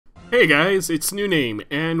Hey guys, it's New Name,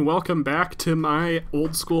 and welcome back to my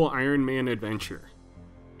old school Ironman adventure.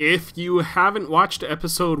 If you haven't watched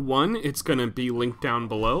episode 1, it's going to be linked down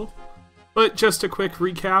below. But just a quick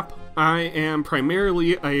recap, I am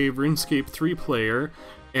primarily a RuneScape 3 player,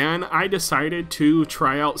 and I decided to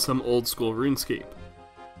try out some old school RuneScape.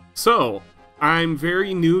 So, I'm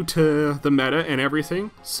very new to the meta and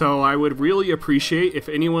everything, so I would really appreciate if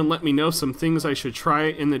anyone let me know some things I should try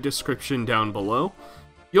in the description down below.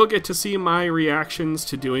 You'll get to see my reactions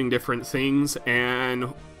to doing different things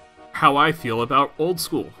and how I feel about old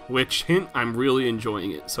school, which, hint, I'm really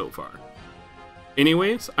enjoying it so far.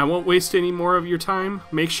 Anyways, I won't waste any more of your time.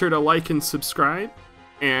 Make sure to like and subscribe,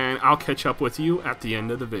 and I'll catch up with you at the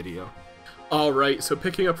end of the video. Alright, so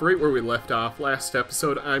picking up right where we left off last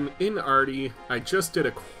episode, I'm in Artie. I just did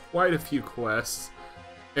quite a few quests,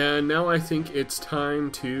 and now I think it's time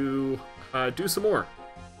to do some more.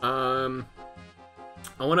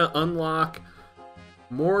 I want to unlock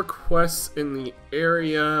more quests in the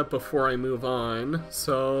area before I move on,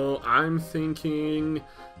 so I'm thinking,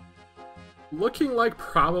 looking like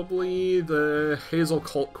probably the Hazel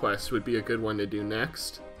Cult quest would be a good one to do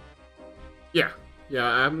next. Yeah,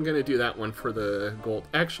 I'm gonna do that one for the gold.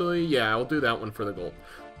 Actually, yeah, I'll do that one for the gold.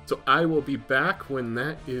 So I will be back when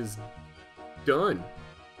that is done.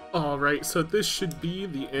 Alright, so this should be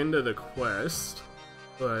the end of the quest,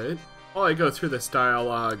 but while I go through this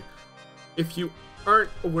dialogue, if you aren't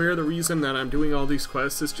aware, the reason that I'm doing all these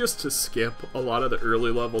quests is just to skip a lot of the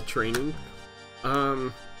early level training.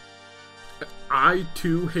 I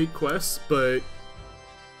too hate quests, but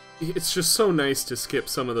it's just so nice to skip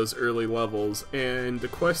some of those early levels, and the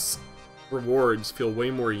quest rewards feel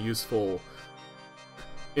way more useful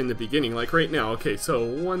in the beginning. Like right now, okay, so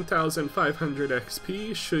 1,500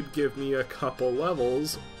 XP should give me a couple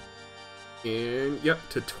levels. And yep,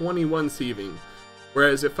 to 21 thieving.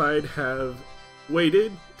 Whereas if I'd have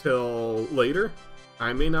waited till later,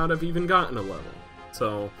 I may not have even gotten a level.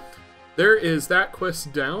 So there is that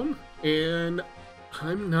quest down, and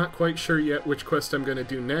I'm not quite sure yet which quest I'm going to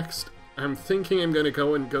do next. I'm thinking I'm going to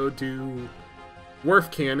go do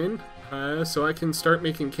Dwarf Cannon, so I can start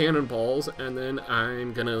making cannonballs, and then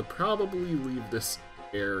I'm going to probably leave this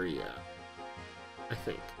area, I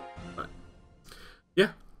think. But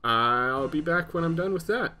yeah. I'll be back when I'm done with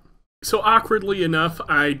that. So awkwardly enough,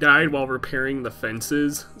 I died while repairing the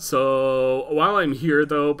fences. So while I'm here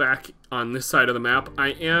though, back on this side of the map,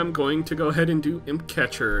 I am going to go ahead and do Imp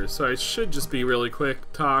Catcher. So I should just be really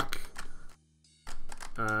quick. Talk.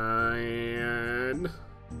 And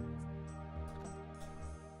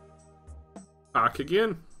talk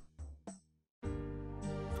again.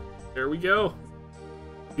 There we go.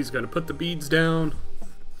 He's gonna put the beads down.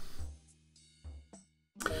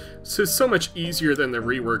 So it's so much easier than the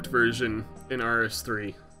reworked version in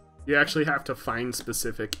RS3. You actually have to find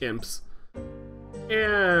specific imps.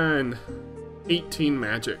 And 18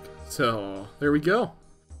 magic. So there we go.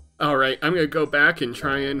 Alright, I'm gonna go back and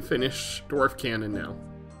try and finish Dwarf Cannon now.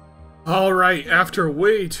 Alright, after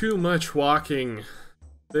way too much walking,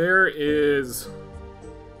 there is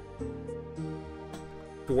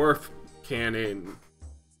Dwarf Cannon.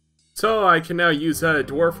 So I can now use a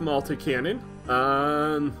Dwarf Multi-Cannon.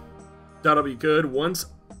 That'll be good once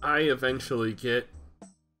I eventually get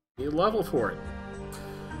a level for it.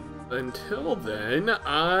 Until then,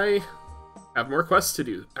 I have more quests to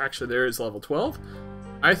do. Actually, there is level 12.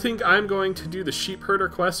 I think I'm going to do the Sheep Herder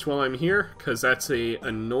quest while I'm here, because that's a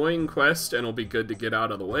annoying quest and it'll be good to get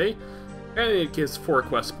out of the way. And it gives 4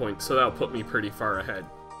 quest points, so that'll put me pretty far ahead.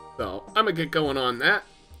 So, I'm gonna get going on that,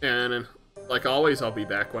 and like always, I'll be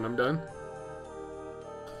back when I'm done.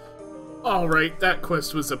 Alright, that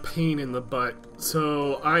quest was a pain in the butt,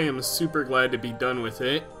 so I am super glad to be done with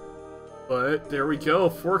it. But there we go,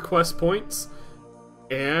 4 quest points,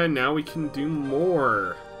 and now we can do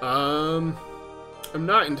more. I'm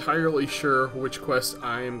not entirely sure which quest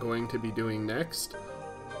I am going to be doing next,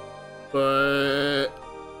 but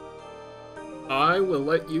I will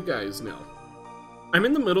let you guys know. I'm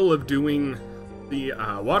in the middle of doing the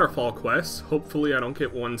waterfall quest. Hopefully I don't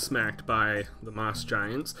get one smacked by the moss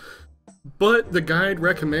giants. But the guide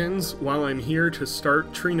recommends, while I'm here, to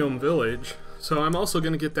start Tree Gnome Village, so I'm also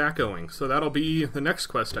going to get that going. So that'll be the next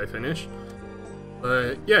quest I finish.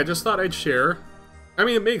 But yeah, just thought I'd share. I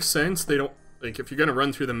mean, it makes sense. They don't, like, if you're going to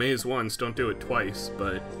run through the maze once, don't do it twice.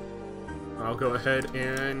 But I'll go ahead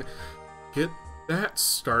and get that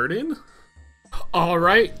started.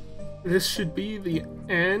 Alright, this should be the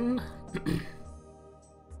end.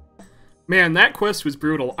 Man, that quest was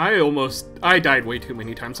brutal. I died way too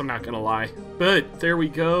many times, I'm not gonna lie. But there we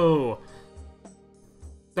go.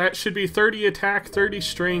 that should be 30 attack, 30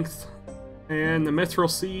 strength, and the mithril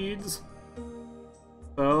seeds.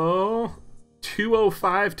 So,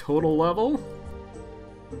 205 total level.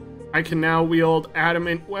 I can now wield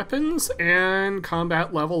adamant weapons, and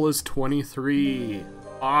combat level is 23.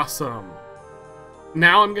 Awesome.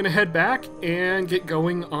 Now I'm gonna head back and get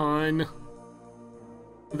going on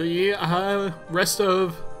the rest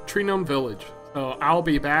of Tree Gnome Village. So I'll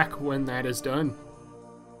be back when that is done.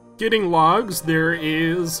 Getting logs, there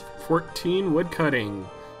is 14 wood cutting.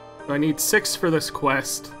 So I need 6 for this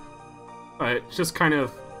quest, but it's just kind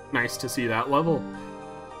of nice to see that level.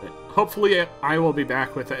 But hopefully I will be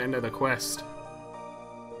back with the end of the quest.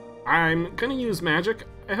 I'm gonna use magic.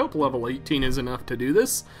 I hope level 18 is enough to do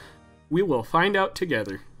this. We will find out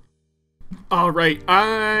together. Alright,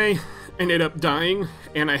 I ended up dying,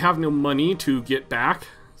 and I have no money to get back.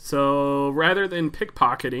 So rather than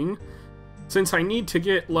pickpocketing, since I need to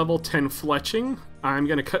get level 10 fletching, I'm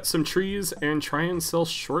gonna cut some trees and try and sell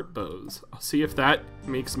short bows. I'll see if that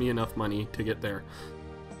makes me enough money to get there.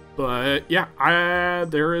 But yeah,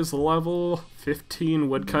 there is level 15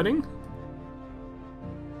 wood cutting.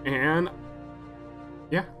 And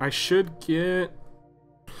yeah, I should get...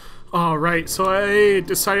 Alright, so I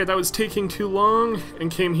decided that was taking too long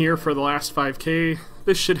and came here for the last 5k.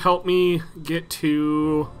 This should help me get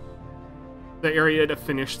to the area to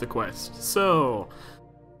finish the quest. So,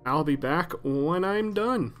 I'll be back when I'm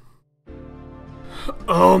done.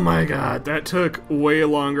 Oh my god, that took way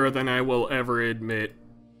longer than I will ever admit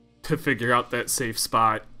to figure out that safe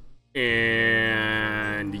spot.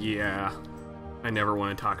 And yeah, I never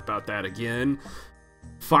want to talk about that again.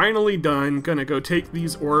 Finally done. Gonna go take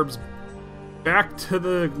these orbs back to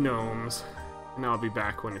the gnomes, and I'll be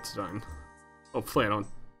back when it's done. Hopefully I don't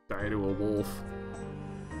die to a wolf.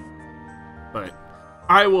 But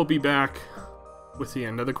I will be back with the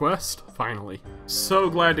end of the quest, finally. So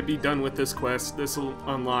glad to be done with this quest. This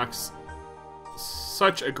unlocks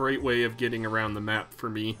such a great way of getting around the map for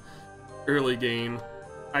me. Early game.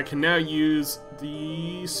 I can now use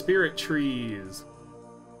the spirit trees.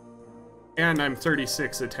 And I'm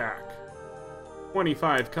 36 attack.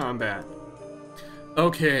 25 combat.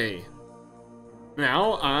 Okay.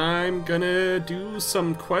 Now I'm gonna do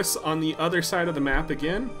some quests on the other side of the map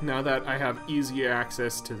again, now that I have easy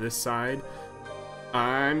access to this side.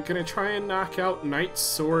 I'm gonna try and knock out Knight's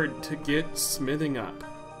Sword to get smithing up.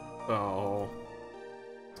 So,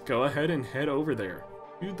 let's go ahead and head over there.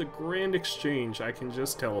 Do the Grand Exchange. I can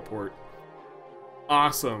just teleport.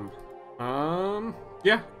 Awesome.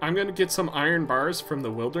 Yeah, I'm gonna get some iron bars from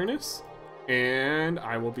the wilderness, and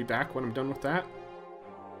I will be back when I'm done with that.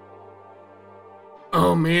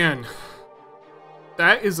 Oh man,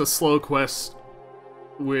 that is a slow quest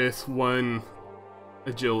with 1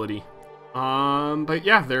 agility. But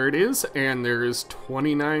yeah, there it is, and there's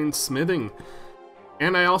 29 smithing.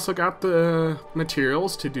 And I also got the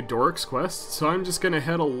materials to do Doric's quest, so I'm just gonna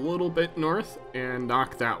head a little bit north and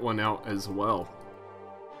knock that one out as well.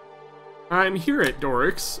 I'm here at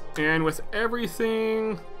Doric's, and with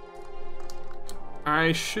everything,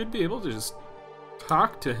 I should be able to just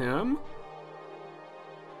talk to him.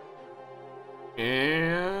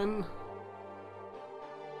 And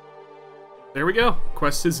there we go.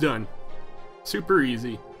 Quest is done. Super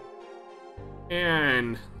easy.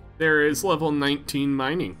 And there is level 19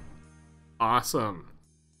 mining. Awesome.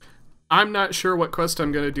 I'm not sure what quest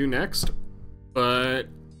I'm going to do next, but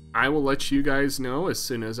I will let you guys know as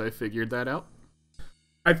soon as I figured that out.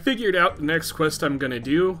 I figured out the next quest I'm gonna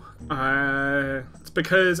do. It's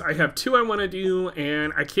because I have 2 I want to do,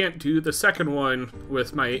 and I can't do the second one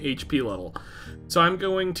with my HP level. So I'm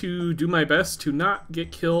going to do my best to not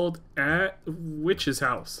get killed at Witch's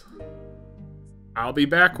house. I'll be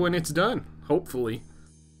back when it's done, hopefully.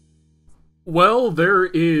 Well, there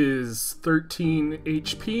is 13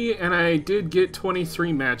 HP, and I did get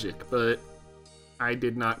 23 magic, but I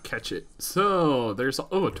did not catch it. So, there's,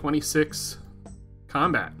 26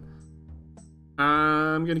 combat.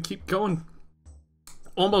 I'm gonna keep going.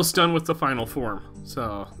 Almost done with the final form.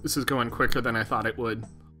 So, this is going quicker than I thought it would.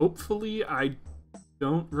 Hopefully, I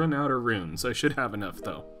don't run out of runes. I should have enough,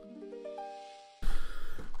 though.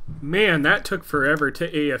 Man, that took forever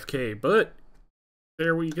to AFK, but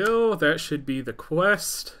there we go. That should be the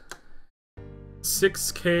quest.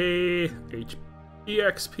 6k HP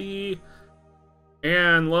XP.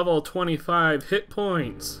 And level 25 hit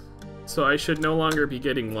points. So I should no longer be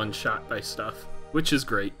getting one-shot by stuff, which is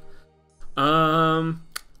great. I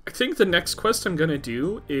think the next quest I'm gonna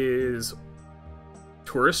do is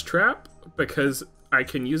Tourist Trap, because I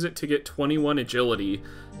can use it to get 21 agility.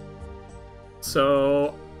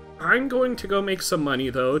 So I'm going to go make some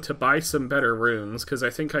money, though, to buy some better runes, because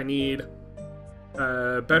I think I need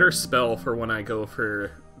a better spell for when I go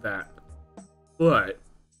for that. But,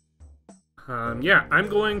 yeah, I'm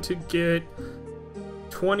going to get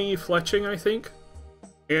 20 fletching, I think,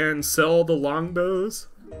 and sell the longbows,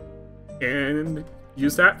 and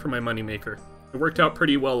use that for my moneymaker. It worked out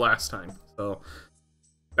pretty well last time, so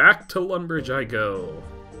back to Lumbridge I go.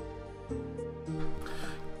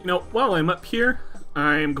 You know, while I'm up here,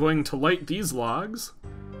 I'm going to light these logs.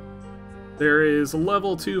 There is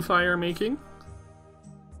level 2 fire making.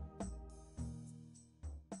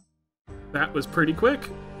 That was pretty quick.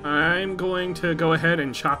 I'm going to go ahead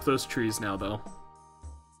and chop those trees now, though.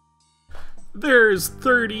 There's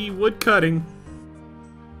 30 wood cutting.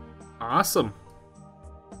 Awesome.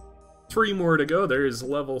 3 more to go. There's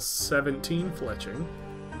level 17 fletching.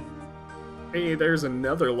 Hey, there's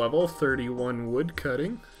another level, 31 wood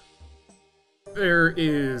cutting. There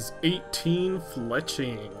is 18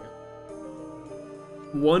 fletching.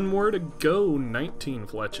 1 more to go, 19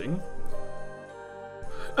 fletching.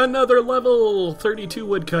 Another level, 32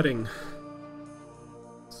 wood cutting.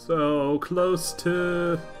 So close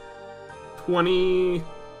to 20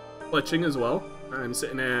 fletching as well. I'm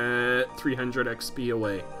sitting at 300 XP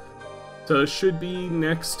away. So it should be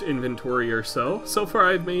next inventory or so. So far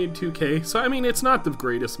I've made 2k. So I mean, it's not the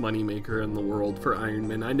greatest moneymaker in the world for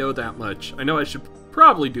Ironman. I know that much. I know I should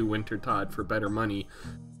probably do Wintertod for better money.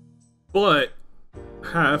 But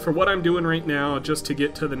for what I'm doing right now, just to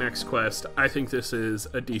get to the next quest, I think this is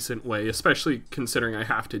a decent way, especially considering I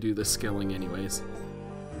have to do the skilling anyways.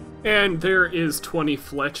 And there is 20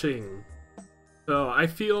 fletching. So I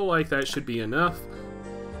feel like that should be enough.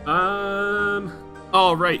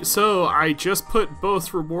 Alright, so I just put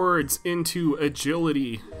both rewards into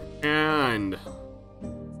agility and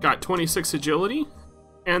got 26 agility,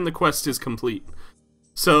 and the quest is complete.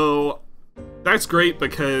 So that's great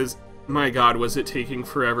because, my god, was it taking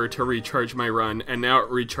forever to recharge my run, and now it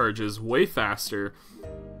recharges way faster.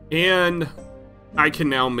 And I can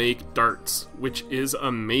now make darts, which is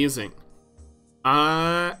amazing.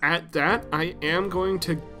 At that, I am going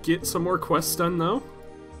to get some more quests done, though.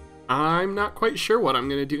 I'm not quite sure what I'm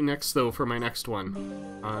going to do next, though, for my next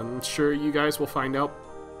one. I'm sure you guys will find out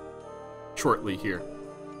shortly here.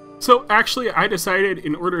 So, actually, I decided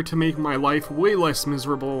in order to make my life way less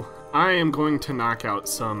miserable, I am going to knock out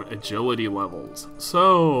some agility levels.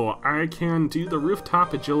 So, I can do the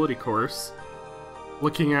rooftop agility course,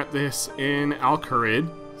 looking at this in Alcarid.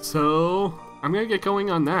 So, I'm going to get going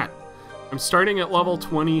on that. I'm starting at level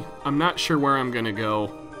 20. I'm not sure where I'm going to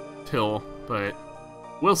go till, but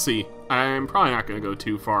we'll see. I'm probably not going to go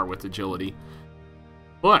too far with agility.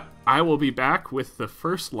 But I will be back with the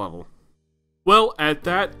first level. Well, at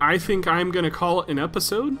that, I think I'm going to call it an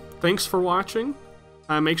episode. Thanks for watching.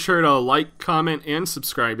 Make sure to like, comment, and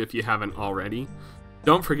subscribe if you haven't already.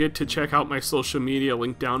 Don't forget to check out my social media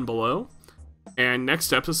link down below. And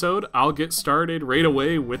next episode, I'll get started right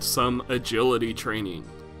away with some agility training.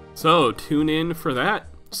 So, tune in for that.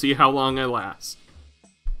 See how long I last.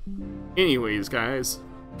 Anyways, guys,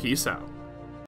 peace out.